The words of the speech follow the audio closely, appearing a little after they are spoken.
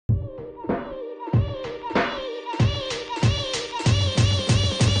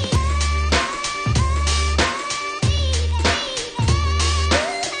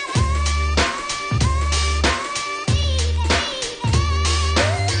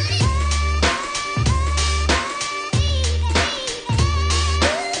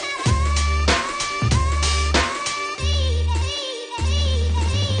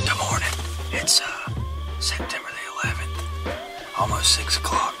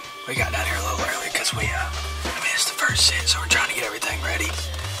We got down here a little early because we missed the first sit, so we're trying to get everything ready.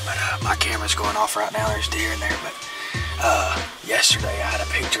 But my camera's going off right now. There's deer in there. But yesterday I had a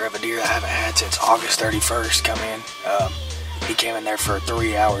picture of a deer I haven't had since August 31st come in. He came in there for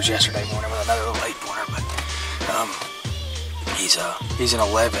 3 hours yesterday morning with another little 8-pointer. But he's an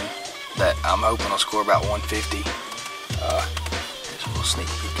 11 that I'm hoping will score about 150. Here's a little sneak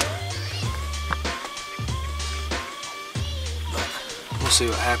peek of it. We'll see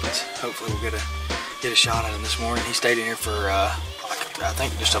what happens. Hopefully we'll get a shot at him this morning. He stayed in here for I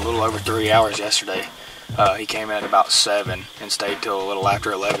think just a little over 3 hours yesterday. He came in at about 7 and stayed till a little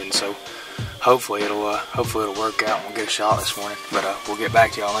after 11. So hopefully it'll work out and we'll get a shot this morning. But we'll get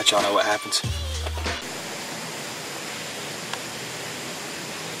back to y'all and let y'all know what happens.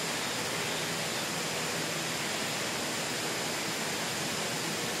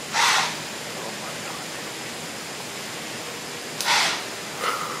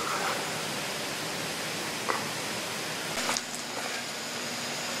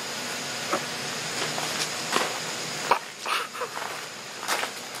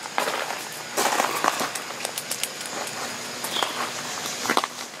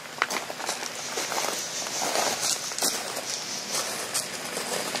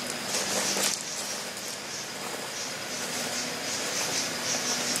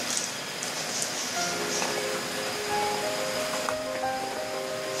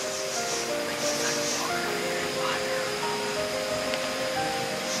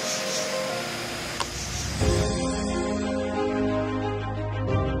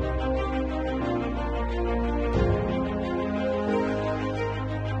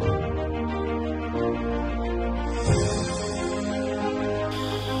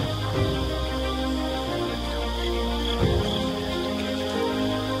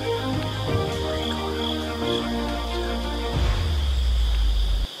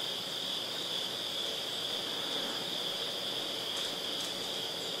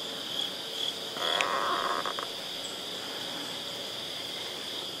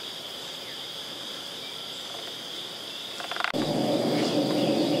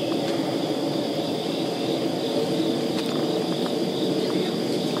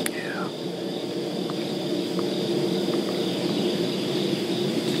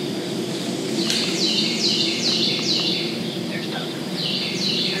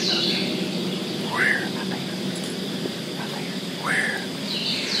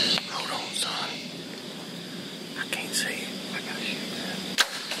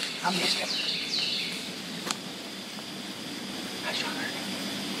 I missed him. I shot her.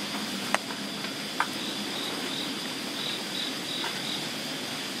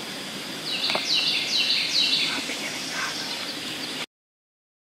 I'm beginning that.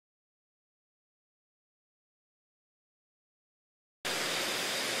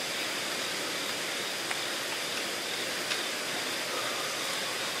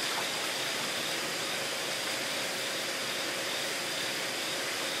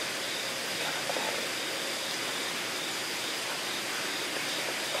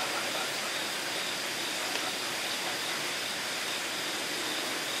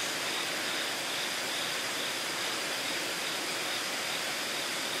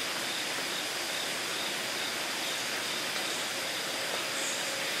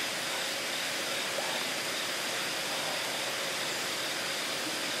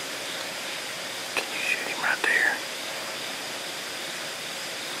 Right there.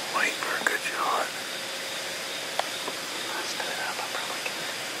 Wait for a good shot. I stood up, I probably can.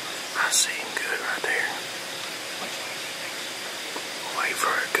 I see him good right there. Wait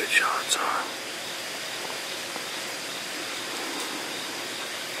for a good shot, son.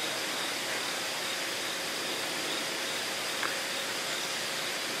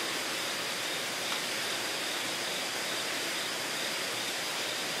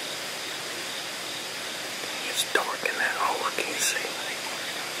 It's dark in that hole, I can't see.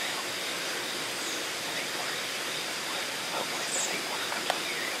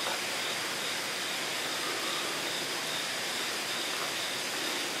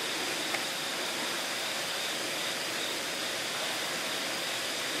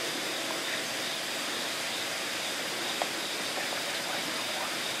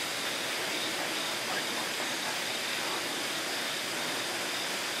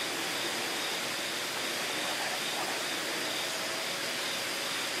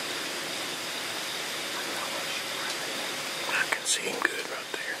 See him good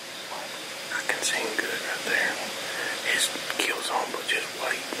right there. I can see him good right there. His kill's on, but just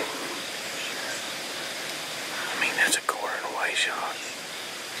wait. I mean, that's a quarter and away shot.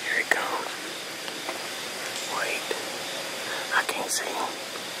 Here he comes. Wait. I can't see him.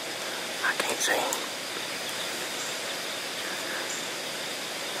 I can't see.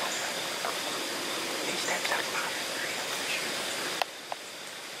 He steps out behind the tree. I'm gonna shoot him.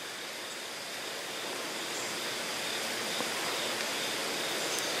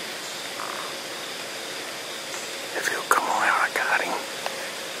 If he'll come on out, I got him.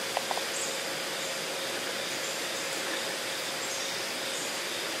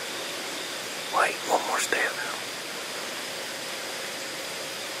 Wait, one more step.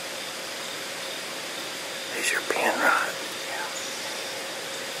 Is your pin right? Yeah.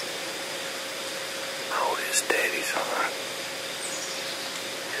 Hold it steady, son.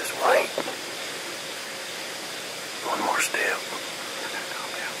 Just wait. One more step.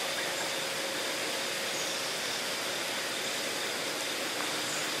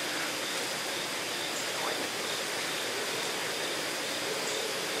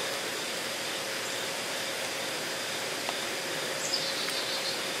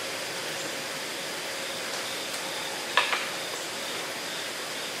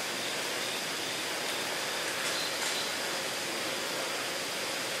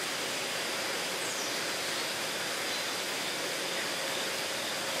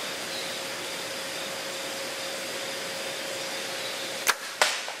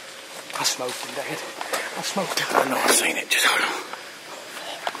 I smoked him, Dad. I smoked him. I know, I've seen it. Just hold on.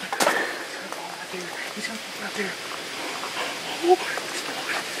 He's right there.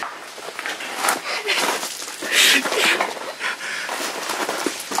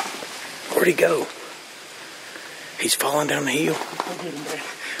 Where'd he go? He's falling down the hill. Go get him, Dad.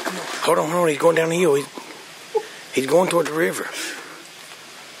 Come on. Hold on. He's going down the hill. He's going toward the river.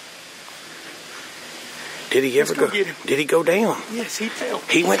 Did he ever go? Get him. Did he go down? Yes, he fell.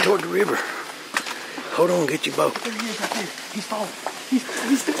 He went toward the river. Hold on, get you both. There he is right there. He's falling. He's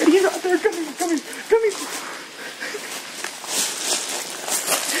right there. Come here, come here, come here.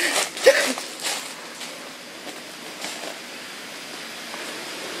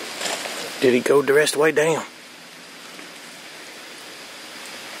 Did he go the rest of the way down? I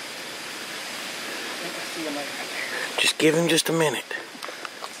see him right there. Just give him just a minute.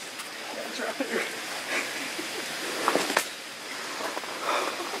 That's right there.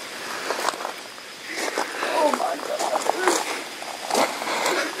 Oh my God.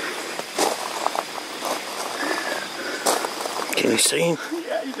 Can you see him?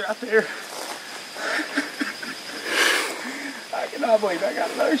 Yeah, he's right there. I cannot believe I got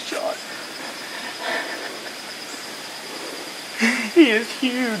another shot. He is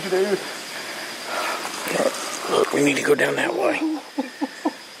huge, dude. Look, we need to go down that way.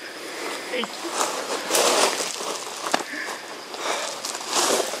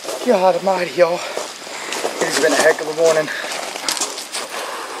 God almighty, y'all. It has been a heck of a morning.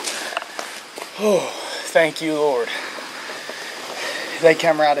 Oh, thank you, Lord. They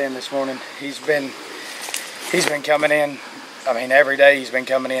come right in this morning. He's been coming in. I mean, every day he's been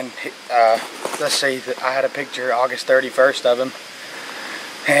coming in. Let's see, I had a picture August 31st of him,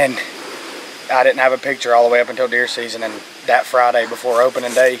 and I didn't have a picture all the way up until deer season, and that Friday before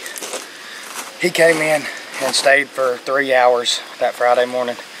opening day, he came in and stayed for 3 hours that Friday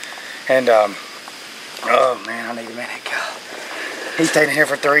morning, and oh man, I need a minute. God. He stayed in here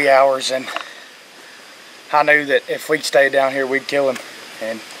for 3 hours, and I knew that if we stayed down here, we'd kill him.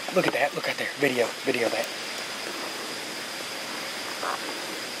 And look at that, look right there, video that.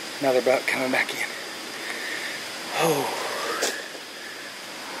 Another buck coming back in. Oh.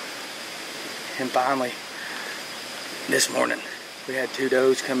 And finally, this morning, we had 2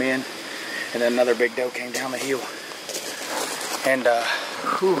 does come in, and then another big doe came down the hill. And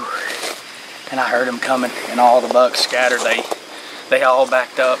and I heard him coming, and all the bucks scattered. They all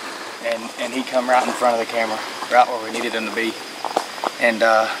backed up, and he come right in front of the camera, right where we needed him to be. And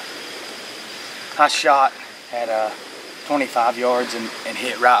I shot at 25 yards and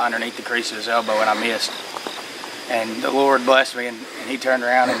hit right underneath the crease of his elbow, and I missed. And the Lord blessed me, and he turned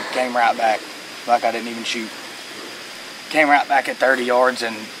around and came right back like I didn't even shoot. Came right back at 30 yards,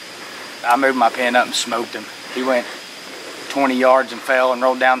 and I moved my pin up and smoked him. He went 20 yards and fell and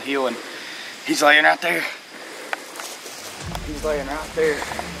rolled down the hill, and he's laying right there. He's laying right there.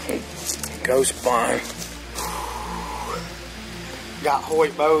 Ghost blind. Got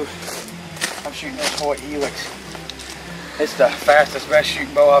Hoyt bow. I'm shooting this Hoyt Helix. It's the fastest, best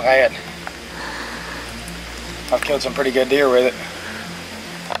shooting bow I've had. I've killed some pretty good deer with it.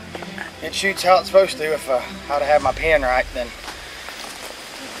 It shoots how it's supposed to. If I'd have had my pin right, then.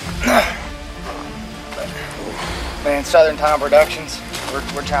 Man, Southern Time Productions,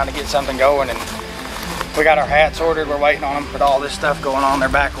 we're trying to get something going, and we got our hats ordered. We're waiting on them, but all this stuff going on, they're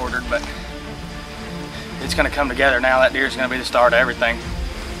back ordered, but it's gonna come together now. That deer's gonna be the start of everything.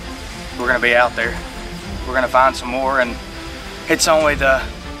 we're gonna be out there. We're gonna find some more, and it's only the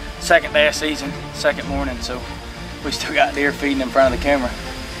second day of season, second morning, so we still got deer feeding in front of the camera.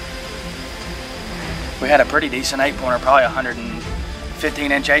 We had a pretty decent 8-pointer, probably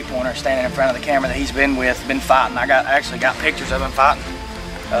 115-inch 8-pointer standing in front of the camera that he's been fighting. I actually got pictures of him fighting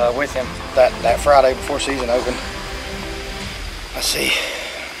with him that Friday before season opened. Let's see.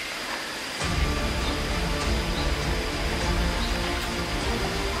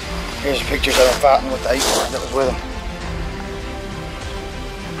 Here's pictures of him fighting with the 8-pointer that was with him.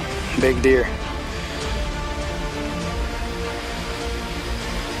 Big deer.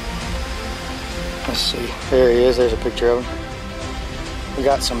 Let's see. There he is. There's a picture of him. We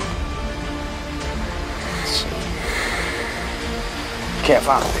got some. Let's see. Can't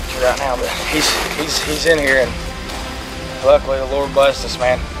find a picture right now, but he's in here, and luckily the Lord blessed us,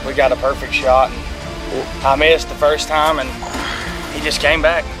 man. We got a perfect shot, and I missed the first time, and he just came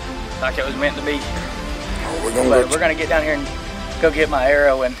back like it was meant to be. We're gonna get down here and go get my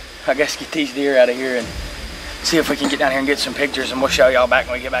arrow, and I guess get these deer out of here and see if we can get down here and get some pictures, and we'll show y'all back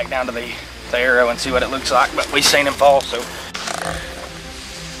when we get back down to the arrow and see what it looks like. But we seen him fall, so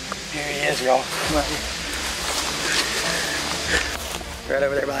here he is, y'all. Right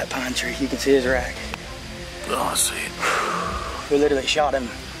over there by that pine tree, you can see his rack. Oh, I see it. We literally shot him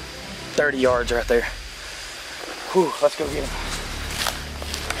 30 yards right there. Whew, let's go get him.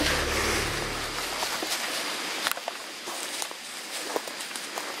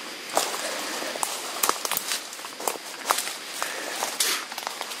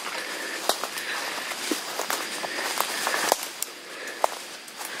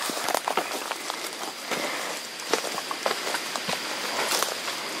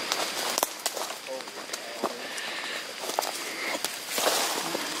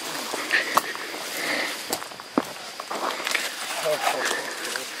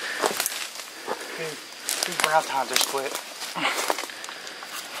 Two brow tines are split.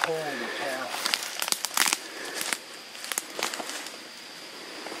 Holy cow.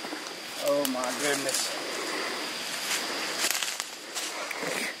 Oh my goodness.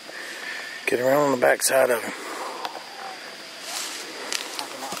 Get around on the back side of him. I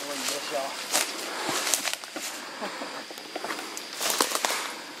cannot believe this, y'all.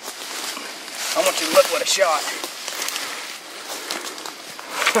 I want you to look what a shot.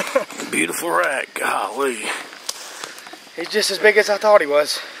 Beautiful rack, golly. He's just as big as I thought he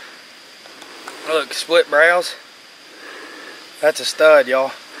was. Look, split brows. That's a stud,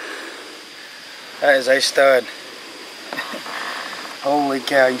 y'all. That is a stud. Holy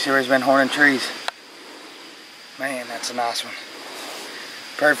cow, you see where he's been horning trees. Man, that's a nice one.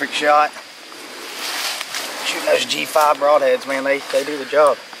 Perfect shot. Shooting those G5 broadheads, man, they do the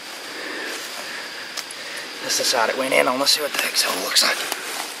job. That's the side it went in on. Let's see what the heck's hole looks like.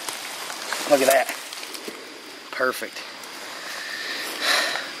 Look at that. Perfect.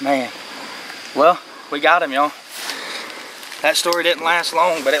 Man. Well, we got him, y'all. That story didn't last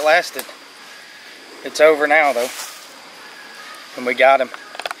long, but it lasted. It's over now, though. And we got him.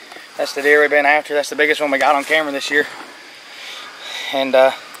 That's the deer we've been after. That's the biggest one we got on camera this year. And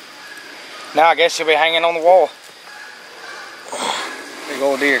now I guess he'll be hanging on the wall. Big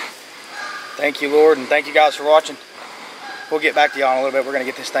old deer. Thank you, Lord, and thank you guys for watching. We'll get back to y'all in a little bit. We're going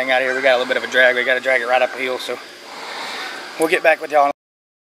to get this thing out of here. We got a little bit of a drag. We got to drag it right up a hill, so we'll get back with y'all.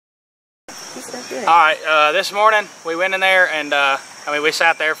 Alright, this morning we went in there, and we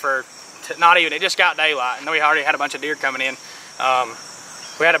sat there for not even, it just got daylight, and we already had a bunch of deer coming in.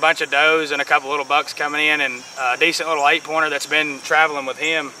 We had a bunch of does and a couple little bucks coming in, and a decent little 8-pointer that's been traveling with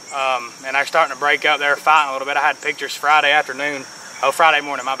him, and they're starting to break up. They're fighting a little bit. I had pictures Friday afternoon. Oh, Friday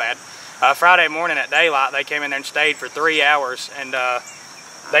morning, my bad. Friday morning at daylight, they came in there and stayed for 3 hours, and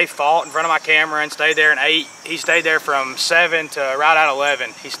they fought in front of my camera and stayed there and ate. He stayed there from 7 to right at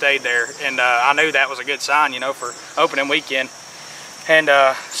 11. He stayed there, and I knew that was a good sign, you know, for opening weekend. And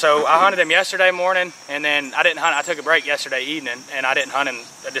so I hunted him yesterday morning, and then I didn't hunt. I took a break yesterday evening, and I didn't hunt him.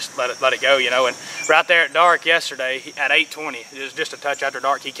 I just let it go, you know. And right there at dark yesterday, at 8:20, it was just a touch after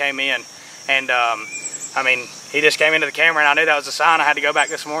dark, he came in, and I mean, he just came into the camera, and I knew that was a sign. I had to go back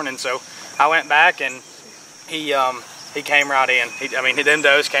this morning, so I went back, and he came right in. Them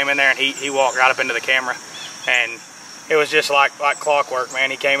does came in there, and he walked right up into the camera, and it was just like clockwork,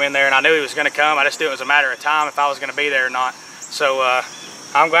 man. He came in there, and I knew he was going to come. I just knew it was a matter of time if I was going to be there or not. So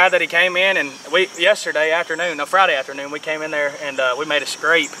I'm glad that he came in, and Friday afternoon, we came in there, and we made a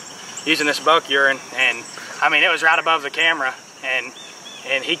scrape using this buck urine, and I mean, it was right above the camera, and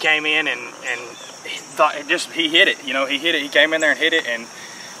he came in, and he hit it, you know, he came in there and hit it, and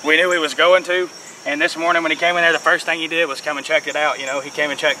we knew he was going to, And this morning when he came in there, the first thing he did was come and check it out. You know, he came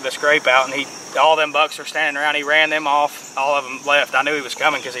and checked the scrape out, and all them bucks were standing around. He ran them off. All of them left. I knew he was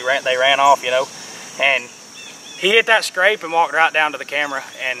coming because they ran off, you know. And he hit that scrape and walked right down to the camera,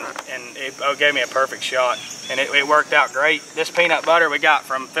 and it gave me a perfect shot. And it worked out great. This peanut butter we got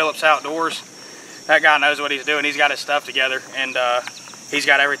from Phillips Outdoors. That guy knows what he's doing. He's got his stuff together, and he's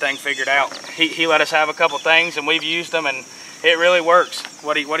got everything figured out. He let us have a couple things, and we've used them, and it really works.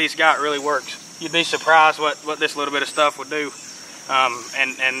 What he's got really works. You'd be surprised what this little bit of stuff would do.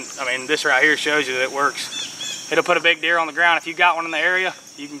 And I mean, this right here shows you that it works. It'll put a big deer on the ground. If you got one in the area,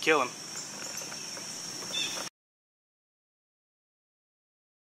 you can kill him.